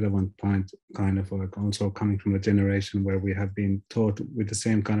like a relevant point, kind of like also coming from a generation where we have been taught with the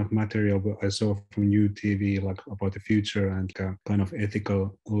same kind of material I saw from UTV, like about the future and kind of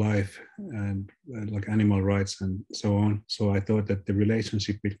ethical life and like animal rights and so on. So I thought that the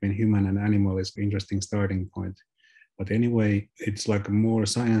relationship between human and animal is an interesting starting point. But anyway, it's like a more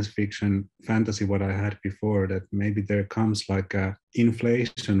science fiction fantasy what I had before, that maybe there comes like a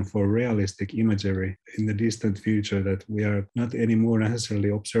inflation for realistic imagery in the distant future, that we are not anymore necessarily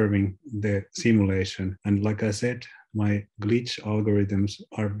observing the simulation. And like I said, my glitch algorithms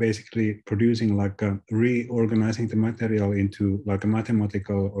are basically producing like reorganizing the material into like a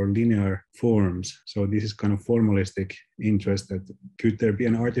mathematical or linear forms. So this is kind of formalistic interest, that could there be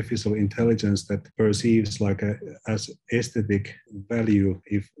an artificial intelligence that perceives like as aesthetic value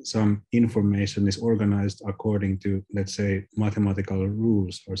if some information is organized according to, let's say, mathematical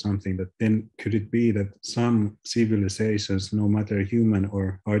rules or something, that then could it be that some civilizations, no matter human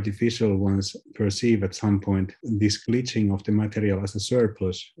or artificial ones, perceive at some point this glitching of the material as a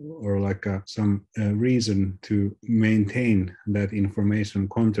surplus, or like some reason to maintain that information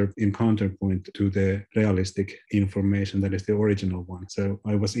in counterpoint to the realistic information that is the original one. So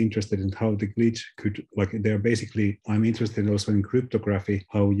I was interested in how the glitch could, like, they're basically, I'm interested also in cryptography,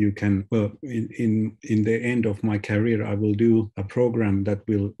 how you can, well, in the end of my career, I will do a program that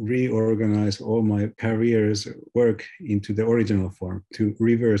will reorganize all my career's work into the original form to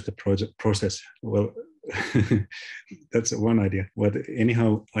reverse the process. Well, that's one idea. But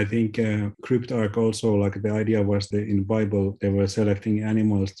anyhow, I think cryptark also, like the idea was that in the Bible they were selecting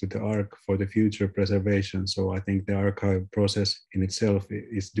animals to the ark for the future preservation. So I think the archive process in itself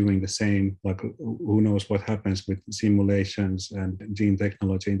is doing the same. Like, who knows what happens with simulations and gene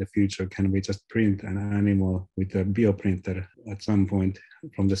technology in the future? Can we just print an animal with a bioprinter at some point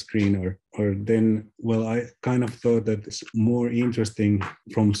from the screen, or then, well, I kind of thought that it's more interesting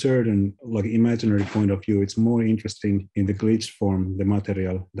from certain like imaginary point of view. It's more interesting in the glitch form, the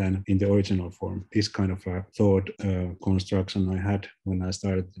material, than in the original form. This kind of a thought construction I had when I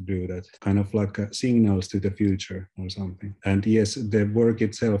started to do that, kind of like signals to the future or something. And yes, the work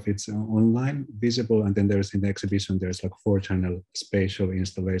itself, it's online, visible, and then there's in the exhibition, there's like 4-channel spatial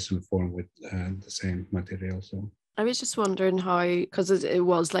installation form with the same material. So I was just wondering how, because it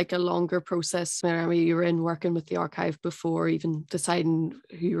was like a longer process. Mirjami, you were in working with the archive before even deciding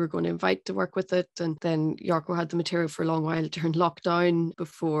who you were going to invite to work with it. And then Jarkko had the material for a long while during lockdown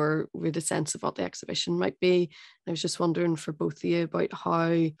before we had a sense of what the exhibition might be. I was just wondering for both of you about how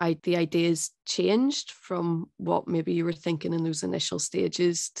the ideas changed from what maybe you were thinking in those initial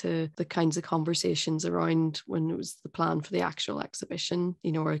stages to the kinds of conversations around when it was the plan for the actual exhibition,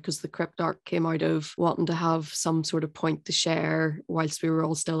 you know, because the cryptark came out of wanting to have some sort of point to share whilst we were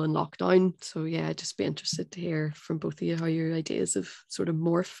all still in lockdown. So yeah, I'd just be interested to hear from both of you how your ideas have sort of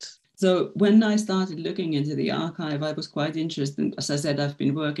morphed. So when I started looking into the archive, I was quite interested. As I said, I've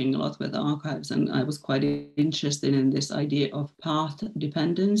been working a lot with archives, and I was quite interested in this idea of path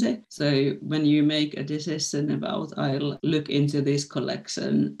dependency. So when you make a decision about, I'll look into this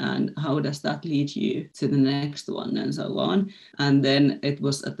collection and how does that lead you to the next one and so on. And then it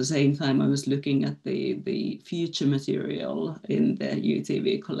was at the same time I was looking at the future material in the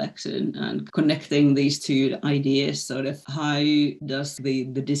UTV collection and connecting these two ideas, sort of how does the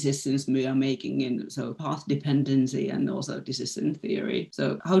decisions we are making in so path dependency and also decision theory.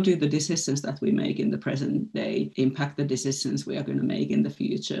 So how do the decisions that we make in the present day impact the decisions we are going to make in the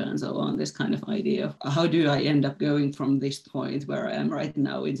future and so on? This kind of idea of how do I end up going from this point where I am right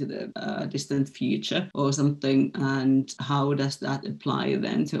now into the distant future or something, and how does that apply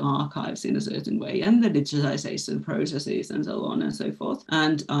then to archives in a certain way and the digitization processes and so on and so forth.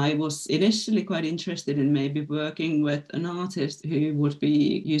 And I was initially quite interested in maybe working with an artist who would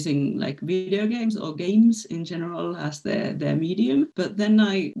be using like video games or games in general as their medium. But then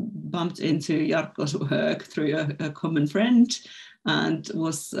I bumped into Jarkko's work through a common friend and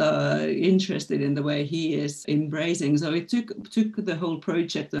was interested in the way he is embracing. So it took the whole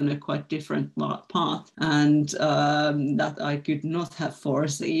project on a quite different path, and that I could not have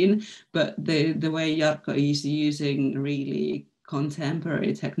foreseen. But the way Jarkko is using really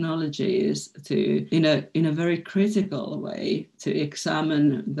contemporary technologies to in a very critical way to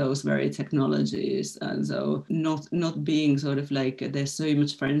examine those very technologies, and so not being sort of like there's so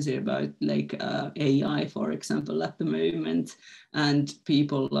much frenzy about like AI, for example, at the moment, and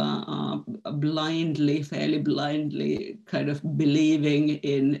people are fairly blindly kind of believing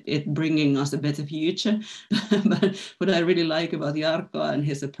in it bringing us a better future. But what I really like about Jarkko and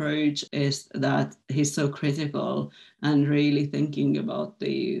his approach is that he's so critical and really thinking about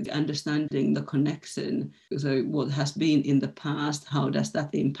the understanding the connection. So what has been in the past, how does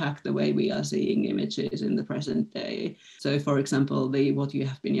that impact the way we are seeing images in the present day? So for example, what you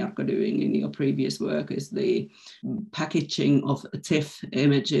have been, Jarkko, doing in your previous work is the packaging of TIFF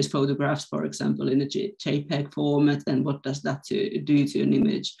images, photographs, for example, in a JPEG format, and what does that do to an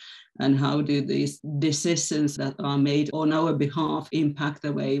image? And how do these decisions that are made on our behalf impact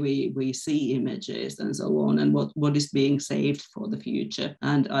the way we see images and so on, and what is being saved for the future?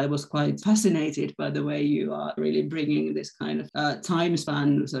 And I was quite fascinated by the way you are really bringing this kind of time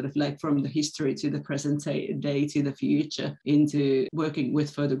span, sort of like from the history to the present day to the future, into working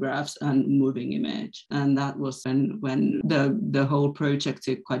with photographs and moving image. And that was when the whole project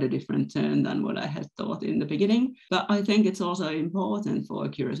took quite a different turn than what I had thought in the beginning. But I think it's also important for a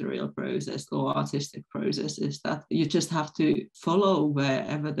curatorial process or artistic process is that you just have to follow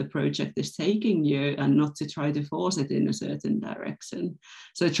wherever the project is taking you and not to try to force it in a certain direction.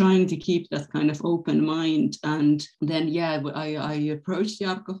 So trying to keep that kind of open mind. And then, I approached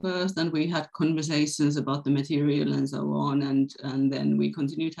Jarkko first, and we had conversations about the material and so on. And then we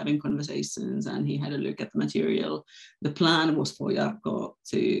continued having conversations, and he had a look at the material. The plan was for Jarkko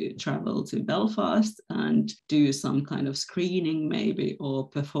to travel to Belfast and do some kind of screening maybe, or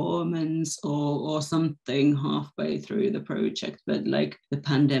performance or something halfway through the project. But like the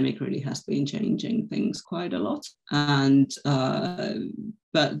pandemic really has been changing things quite a lot. And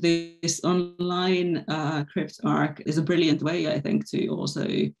but this online cryptark is a brilliant way, I think, to also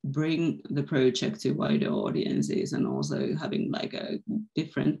bring the project to wider audiences and also having like a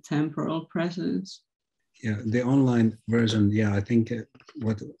different temporal presence. Yeah, the online version, I think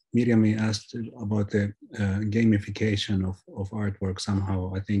what Mirjami asked about the gamification of artwork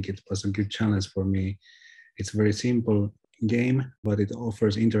somehow, I think it was a good challenge for me. It's a very simple game, but it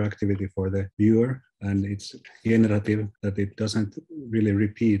offers interactivity for the viewer, and it's generative, that it doesn't really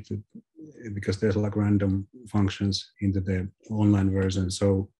repeat because there's like random functions into the online version.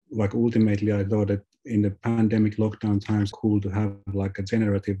 So like ultimately I thought that in the pandemic lockdown times, cool to have like a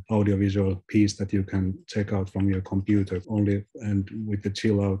generative audiovisual piece that you can check out from your computer only, and with the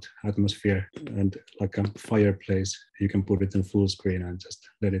chill out atmosphere and like a fireplace, you can put it in full screen and just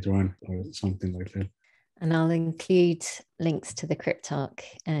let it run or something like that. And I'll include links to the cryptark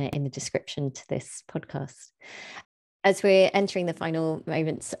in the description to this podcast. As we're entering the final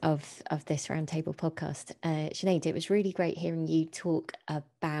moments of this roundtable podcast, Sinead, it was really great hearing you talk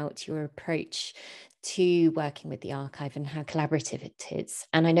about your approach to working with the archive and how collaborative it is.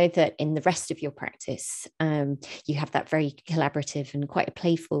 And I know that in the rest of your practice, you have that very collaborative and quite a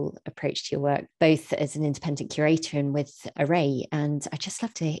playful approach to your work, both as an independent curator and with Array. And I'd just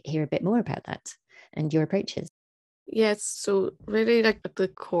love to hear a bit more about that and your approaches. Yes, so really like at the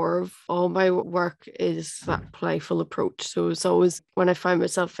core of all my work is that playful approach. So it's always when I find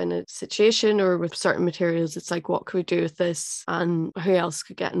myself in a situation or with certain materials, it's like, what could we do with this and who else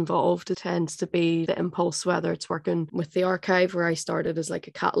could get involved? It tends to be the impulse, whether it's working with the archive where I started as like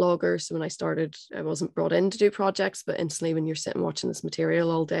a cataloger. So when I started, I wasn't brought in to do projects, but instantly when you're sitting watching this material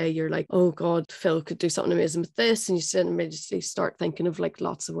all day, you're like, oh God, Phil could do something amazing with this. And you sit and immediately start thinking of like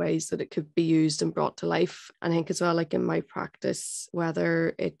lots of ways that it could be used and brought to life. And I think as well, like in my practice,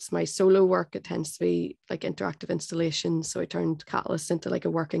 whether it's my solo work, it tends to be like interactive installations. So I turned Catalyst into like a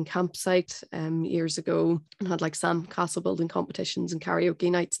working campsite years ago and had like some castle building competitions and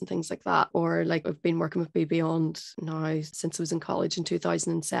karaoke nights and things like that. Or like I've been working with Be Beyond now since I was in college in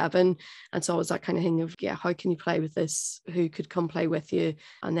 2007. And so it was that kind of thing of, yeah, how can you play with this? Who could come play with you?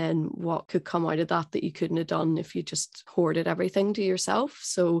 And then what could come out of that you couldn't have done if you just hoarded everything to yourself?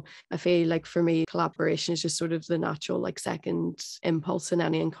 So I feel like for me, collaboration is just sort of the natural like second impulse in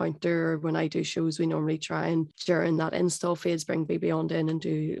any encounter. Or when I do shows, we normally try and during that install phase bring Be Beyond in and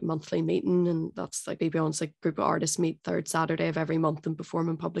do monthly meeting, and that's like Be Beyond's like group of artists meet third Saturday of every month and perform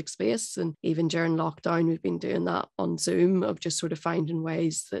in public space. And even during lockdown we've been doing that on Zoom, of just sort of finding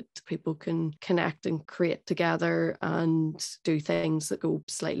ways that people can connect and create together and do things that go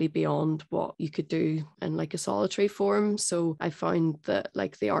slightly beyond what you could do in like a solitary form. So I found that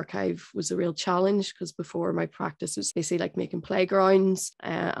like the archive was a real challenge, because before my practice was basically like making playgrounds,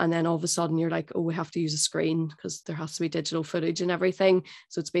 and then all of a sudden you're like, oh, we have to use a screen because there has to be digital footage and everything.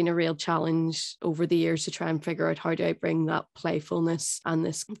 So it's been a real challenge over the years to try and figure out how do I bring that playfulness and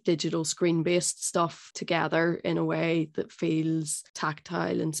this digital screen-based stuff together in a way that feels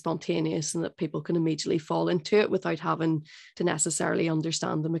tactile and spontaneous, and that people can immediately fall into it without having to necessarily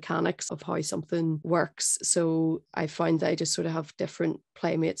understand the mechanics of how something works. So I find that I just sort of have different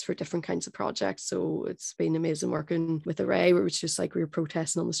playmates for different kinds of projects. So it's been amazing working with Array, where it's just like we were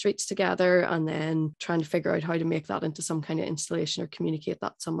protesting on the streets together and then trying to figure out how to make that into some kind of installation or communicate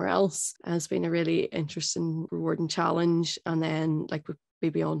that somewhere else. And it's been a really interesting, rewarding challenge. And then like with Be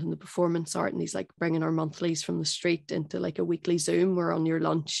Beyond in the performance art, and these like bringing our monthlies from the street into like a weekly Zoom where on your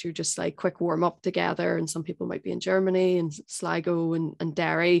lunch you're just like quick warm up together, and some people might be in Germany and Sligo and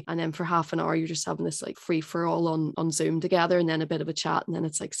Derry, and then for half an hour you're just having this like free for all on Zoom together, and then a bit of a chat, and then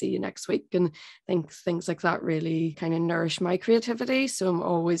it's like see you next week. And I think things like that really kind of nourish my creativity. So I'm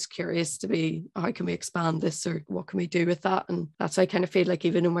always curious to be, how can we expand this, or what can we do with that? And that's why I kind of feel like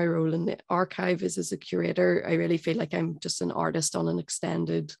even in my role in the archive is as a curator, I really feel like I'm just an artist on an extended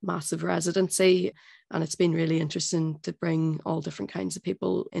massive residency. And it's been really interesting to bring all different kinds of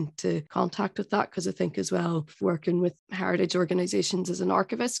people into contact with that, because I think as well, working with heritage organisations as an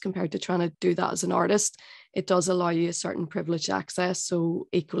archivist compared to trying to do that as an artist, it does allow you a certain privileged access. So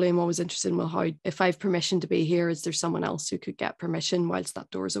equally, I'm always interested in, well, how, if I have permission to be here, is there someone else who could get permission whilst that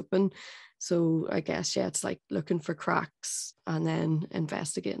door's open? So I guess, yeah, it's like looking for cracks and then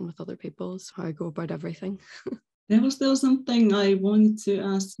investigating with other people is how I go about everything. There was something I wanted to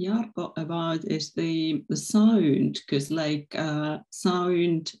ask Jarkko about, is the sound, because like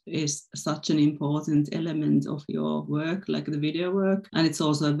sound is such an important element of your work, like the video work, and it's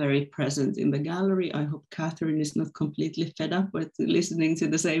also very present in the gallery. I hope Catherine is not completely fed up with listening to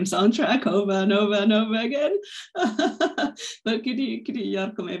the same soundtrack over and over and over again. But could you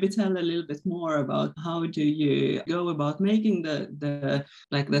Jarkko maybe tell a little bit more about how do you go about making the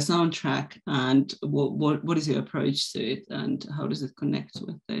soundtrack, and what is your approach to it, and how does it connect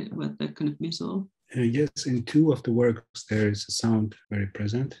with the kind of visual? Yes, in two of the works there is a sound very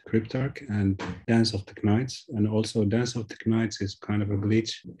present, Cryptark and Dance of the Knights. And also Dance of the Knights is kind of a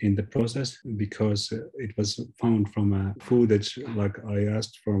glitch in the process, because it was found from a footage, like I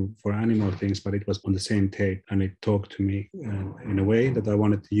asked for animal things, but it was on the same tape, and it talked to me in a way that I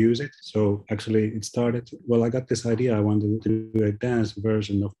wanted to use it. So actually it started, well, I got this idea, I wanted to do a dance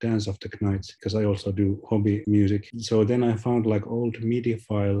version of Dance of the Knights, because I also do hobby music. So then I found like old MIDI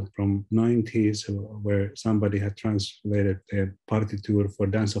file from 90s, where somebody had translated a partiture for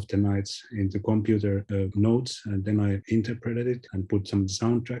Dance of the Knights into computer notes, and then I interpreted it and put some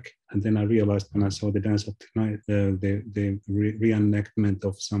soundtrack. And then I realized when I saw the Dance of the Knight, the reenactment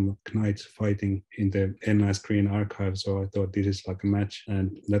of some knights fighting in the NI Screen archive. So I thought this is like a match,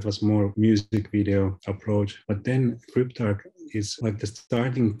 and that was more music video approach. But then Cryptark is like the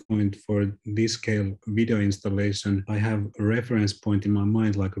starting point for this scale video installation. I have a reference point in my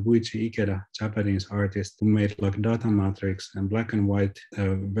mind, like Ruichi Ikeda, Japanese artist who made like data matrix and black and white,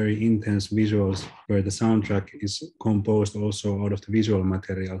 very intense visuals where the soundtrack is composed also out of the visual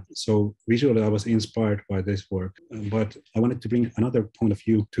material. So visually I was inspired by this work, but I wanted to bring another point of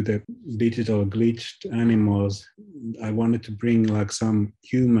view to the digital glitched animals. I wanted to bring like some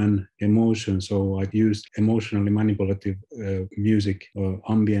human emotion, so I used emotionally manipulative music,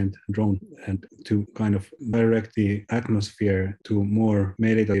 ambient drone, and to kind of direct the atmosphere to more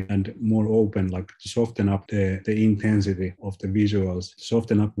meditative and more open, like to soften up the intensity of the visuals,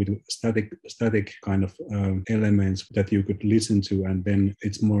 soften up with static kind of elements that you could listen to, and then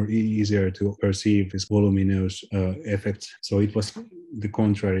it's more easier to perceive these voluminous effects. So it was the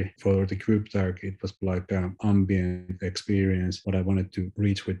contrary for the cryptark. It was like an ambient experience, what I wanted to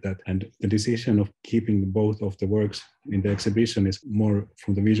reach with that. And the decision of keeping both of the works in the exhibition is more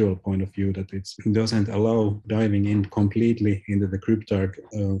from the visual point of view, that it doesn't allow diving in completely into the cryptark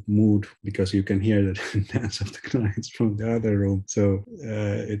mood, because you can hear the dance of the clients from the other room. So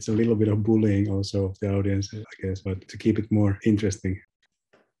it's a little bit of bullying also of the audience, I guess, but to keep it more interesting.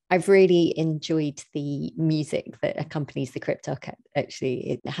 I've really enjoyed the music that accompanies the cryptark.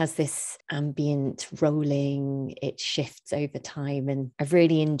 Actually, it has this ambient rolling, it shifts over time, and I've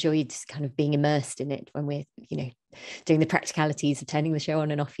really enjoyed kind of being immersed in it when we're, doing the practicalities of turning the show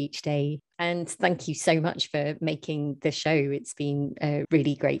on and off each day. And thank you so much for making the show. It's been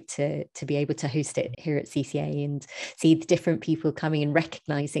really great to be able to host it here at CCA and see the different people coming and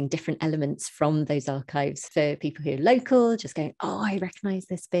recognising different elements from those archives. For people who are local, just going, oh, I recognise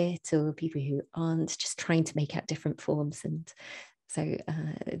this bit, or people who aren't, just trying to make out different forms. And so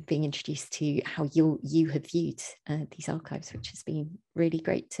being introduced to how you have viewed these archives, which has been really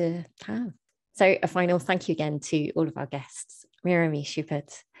great to have. So a final thank you again to all of our guests, Mirjami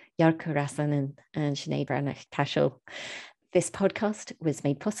Schuppert, Jarkko Räsänen and Sinéad Bhreathnach-Cashell. This podcast was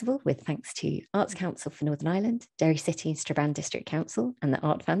made possible with thanks to Arts Council for Northern Ireland, Derry City and Strabane District Council and the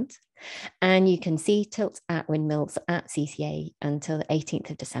Art Fund. And you can see Tilt at Windmills at CCA until the 18th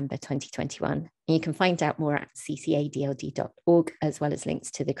of December 2021. And you can find out more at ccadld.org, as well as links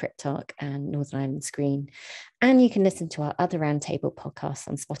to the cryptark and Northern Ireland Screen. And you can listen to our other roundtable podcasts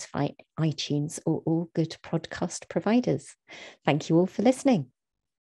on Spotify, iTunes, or all good podcast providers. Thank you all for listening.